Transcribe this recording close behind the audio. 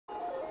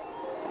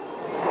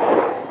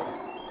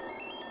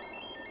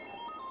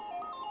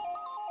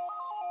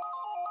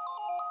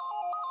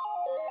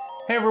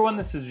Hey everyone,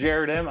 this is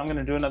Jerod M. I'm going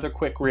to do another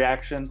quick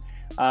reaction.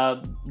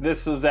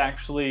 This was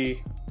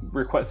actually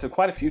requested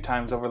quite a few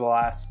times over the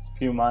last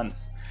few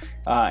months.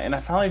 And I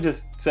finally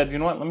just said, you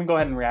know what, let me go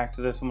ahead and react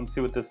to this. I want to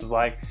see what this is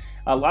like.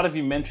 A lot of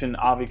you mentioned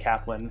Avi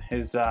Kaplan,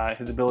 his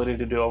ability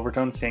to do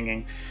overtone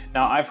singing.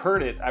 Now I've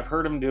heard it. I've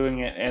heard him doing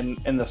it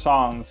in the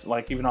songs,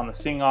 like even on the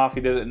Sing Off.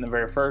 He did it in the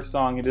very first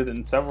song. He did it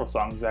in several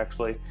songs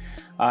actually.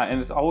 And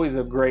it's always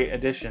a great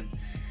addition.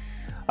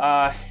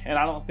 And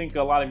I don't think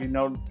a lot of you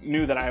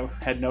knew that I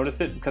had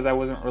noticed it because I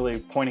wasn't really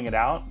pointing it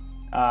out.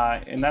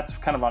 And that's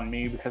kind of on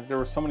me because there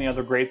were so many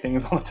other great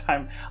things all the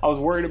time. I was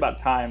worried about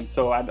time,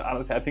 so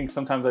I think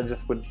sometimes I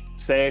just would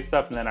say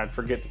stuff and then I'd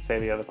forget to say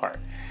the other part.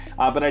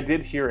 But I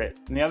did hear it.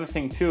 And the other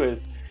thing too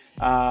is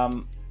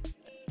I'm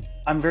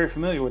very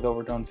familiar with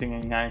overtone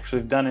singing. I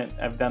actually have done it.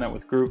 I've done it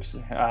with groups,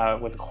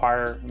 with a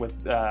choir,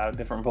 with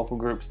different vocal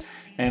groups,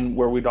 and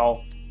where we'd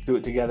all do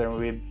it together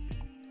and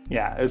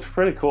yeah, it's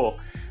pretty cool.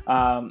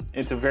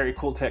 It's a very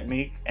cool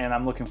technique, and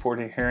I'm looking forward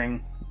to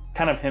hearing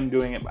kind of him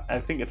doing it. I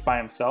think it's by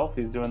himself.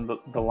 He's doing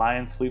The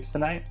Lion Sleeps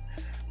Tonight.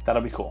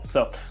 That'll be cool.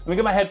 So let me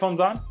get my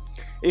headphones on.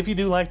 If you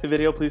do like the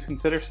video, please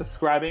consider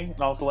subscribing, and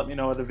also let me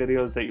know other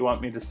videos that you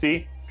want me to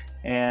see.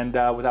 And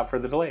without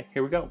further delay,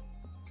 here we go.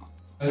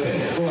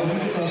 Okay, well, I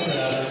think it's all set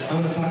up.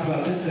 I'm going to talk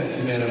about this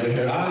sexy man over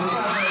here. Avi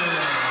Kaplan.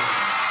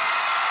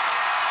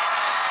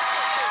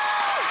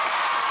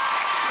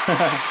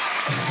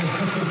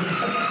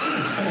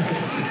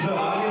 So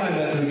Avi and I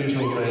met through a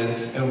mutual friend,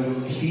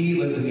 and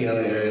he lived in the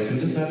LA area, so we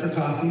just met for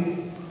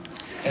coffee.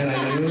 And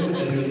I knew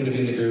that he was going to be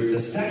in the group the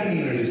second he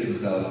introduced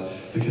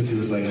himself, because he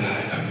was like,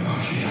 "Hi, I'm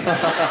Avi."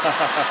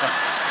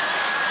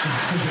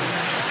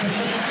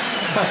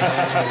 I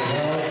was like,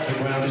 well, the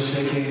ground is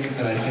shaking,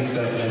 and I think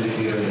that's an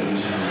indicator that we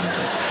should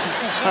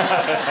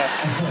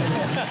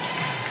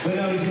But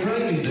no, he's a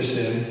brilliant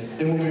musician,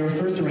 and when we were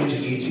first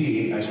arranging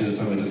E.T., actually that's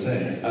something to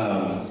say,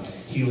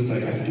 he was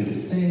like, I can do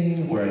this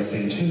thing where I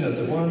sing 2 notes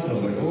at once, and I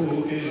was like,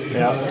 oh, okay.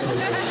 Yeah. That's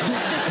really cool.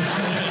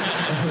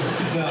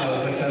 No, I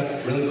was like,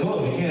 that's really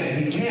cool if he can,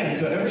 and he can.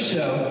 So every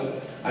show,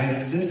 I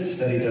insist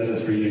that he does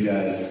it for you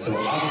guys, so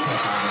I'll be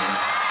Kaplan.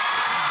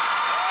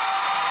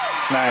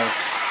 Nice.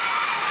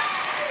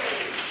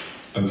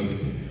 Okay,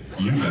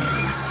 you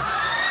guys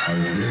are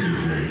very,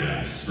 very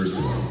nice, first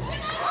of all.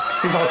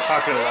 He's all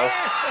talking low.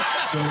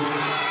 So,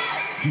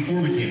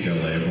 before we came to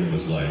LA, everyone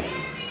was like,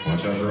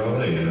 watch out for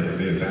LA, they're gonna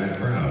be a bad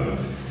crowd.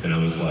 And I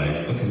was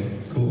like, okay,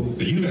 cool.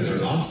 But you guys are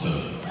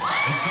awesome.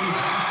 And so is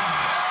Aspen.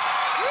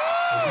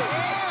 So this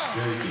is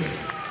very good.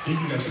 Thank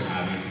you guys for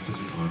having us. It's such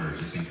an honor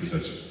to sing for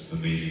such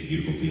amazing,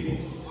 beautiful people.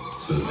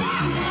 So thank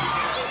you. I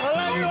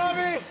love you,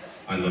 Avi!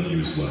 I love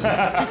you as well.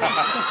 Okay.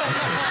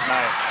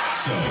 Nice.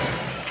 So,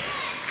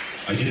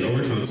 I did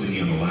overtone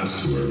singing on the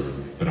last tour,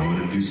 but I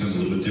wanted to do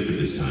something a little bit different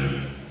this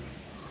time.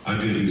 I'm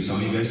going to do a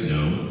song you guys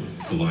know,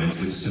 The Lion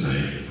Sleeps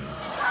Tonight.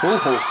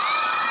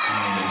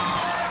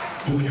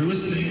 But when you're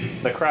listening,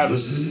 the crowd don't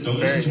listen to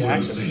what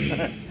I'm singing.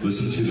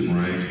 Listen to the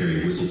Mariah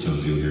Carey whistle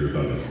tones you'll hear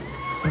above it.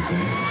 Okay? I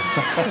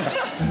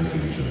hope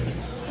you enjoy it.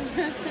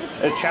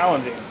 It's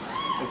challenging.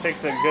 It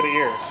takes a good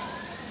ear.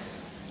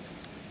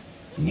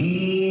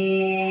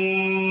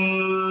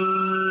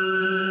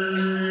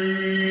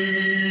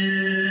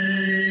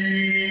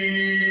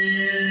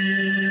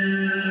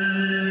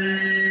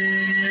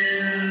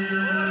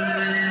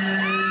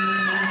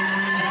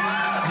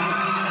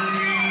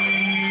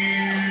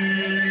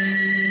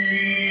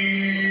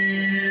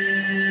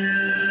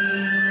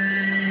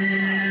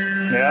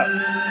 Yeah.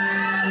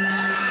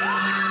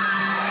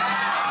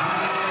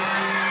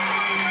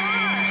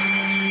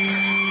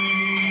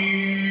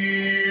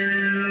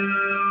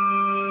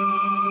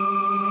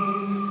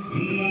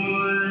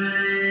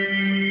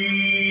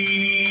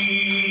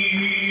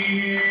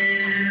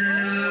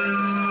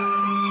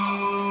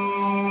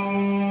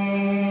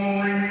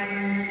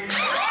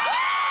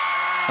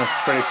 That's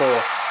pretty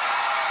cool.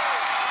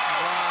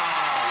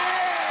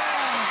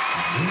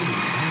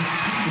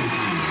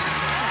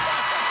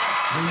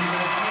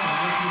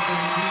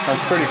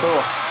 That's pretty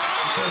cool.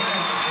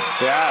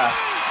 Yeah.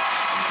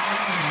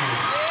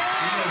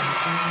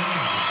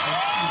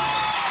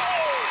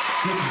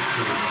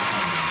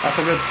 That's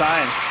a good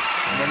sign.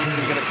 When you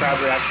can get a crowd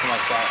reaction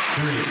like that.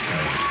 Very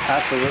excited.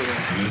 Absolutely.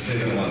 I'm going to say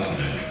that a lot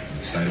tonight. I'm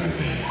excited with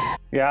me.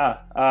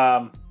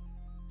 Yeah.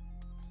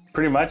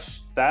 Pretty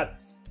much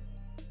that's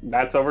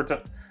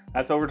overtone.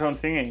 That's overtone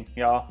singing,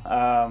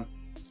 y'all.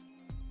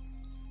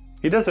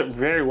 He does it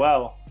very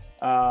well.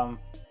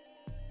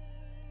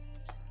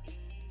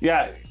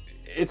 Yeah,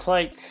 it's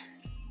like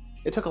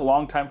it took a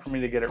long time for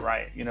me to get it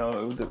right. You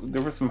know,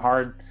 there's some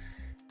hard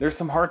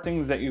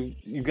things that you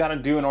got to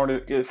do in order.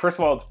 First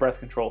of all, it's breath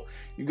control.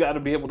 You got to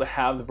be able to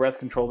have the breath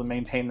control to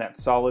maintain that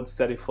solid,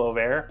 steady flow of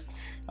air,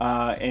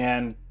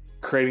 and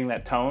creating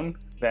that tone,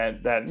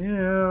 that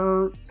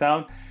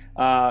sound.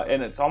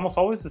 And it's almost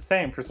always the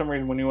same. For some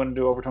reason, when you want to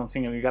do overtone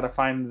singing, you got to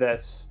find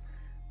this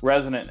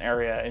resonant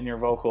area in your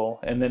vocal,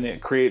 and then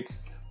it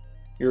creates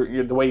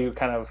the way you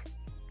kind of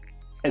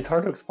It's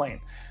hard to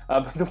explain,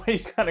 but the way you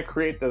kind of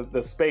create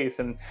the space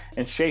and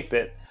shape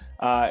it,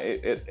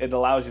 it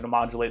allows you to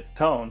modulate the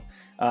tone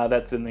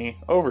that's in the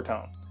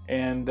overtone.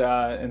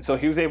 And so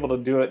he was able to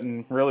do it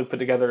and really put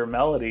together a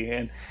melody.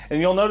 And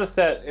you'll notice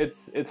that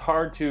it's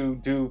hard to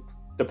do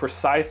the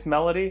precise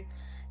melody,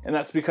 and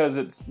that's because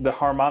it's the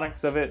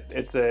harmonics of it.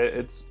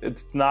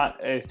 It's not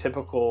a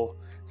typical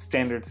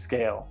standard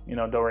scale, you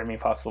know, do re mi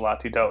fa sol la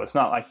ti do. It's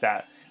not like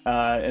that,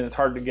 and it's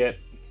hard to get.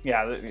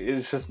 Yeah,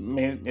 it's just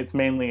it's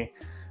mainly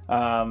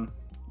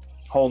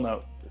whole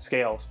note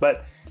scales,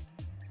 but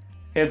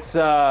it's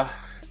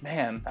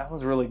man, that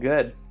was really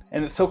good,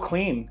 and it's so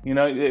clean, you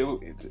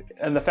know.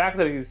 And the fact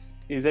that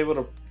he's able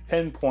to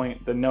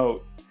pinpoint the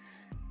note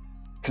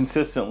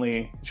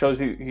consistently shows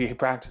he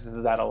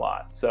practices that a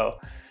lot. So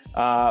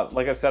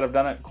like I said, I've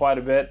done it quite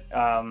a bit.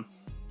 I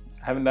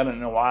haven't done it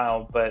in a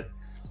while, but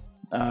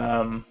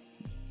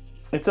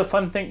it's a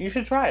fun thing. You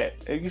should try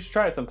it. You should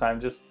try it sometime.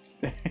 Just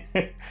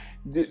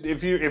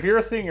if you're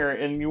a singer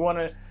and you want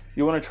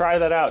to try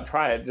that out,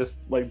 try it.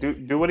 Just like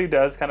do what he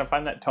does. Kind of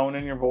find that tone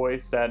in your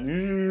voice. That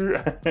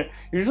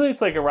usually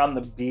it's like around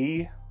the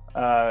B.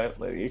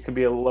 It could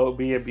be a low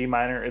B, a B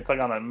minor. It's like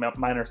on a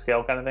minor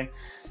scale kind of thing.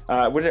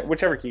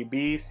 Whichever key,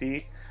 B,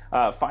 C.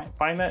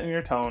 Find that in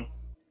your tone.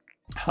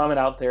 Hum it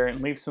out there and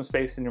leave some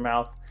space in your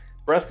mouth.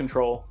 Breath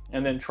control,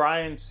 and then try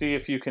and see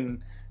if you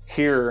can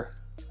hear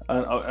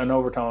an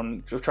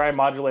overtone. Just try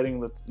modulating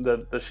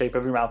the shape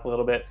of your mouth a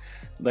little bit,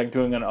 like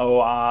doing an O,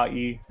 ah,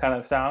 E kind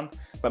of sound,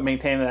 but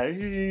maintain that,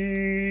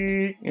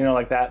 you know,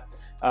 like that,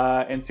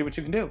 and see what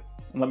you can do.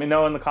 And let me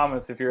know in the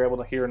comments if you're able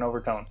to hear an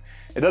overtone.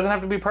 It doesn't have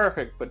to be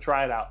perfect, but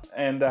try it out,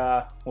 and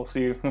we'll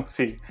see. We'll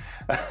see.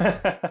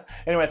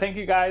 Anyway, thank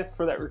you guys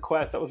for that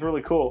request. That was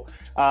really cool.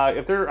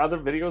 If there are other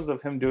videos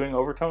of him doing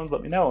overtones,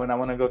 let me know, and I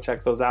want to go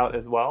check those out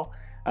as well.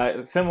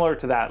 Similar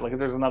to that, like if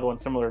there's another one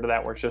similar to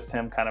that where it's just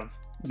him kind of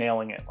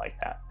nailing it like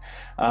that.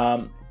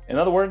 In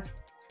other words,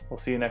 we'll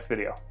see you next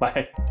video.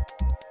 Bye.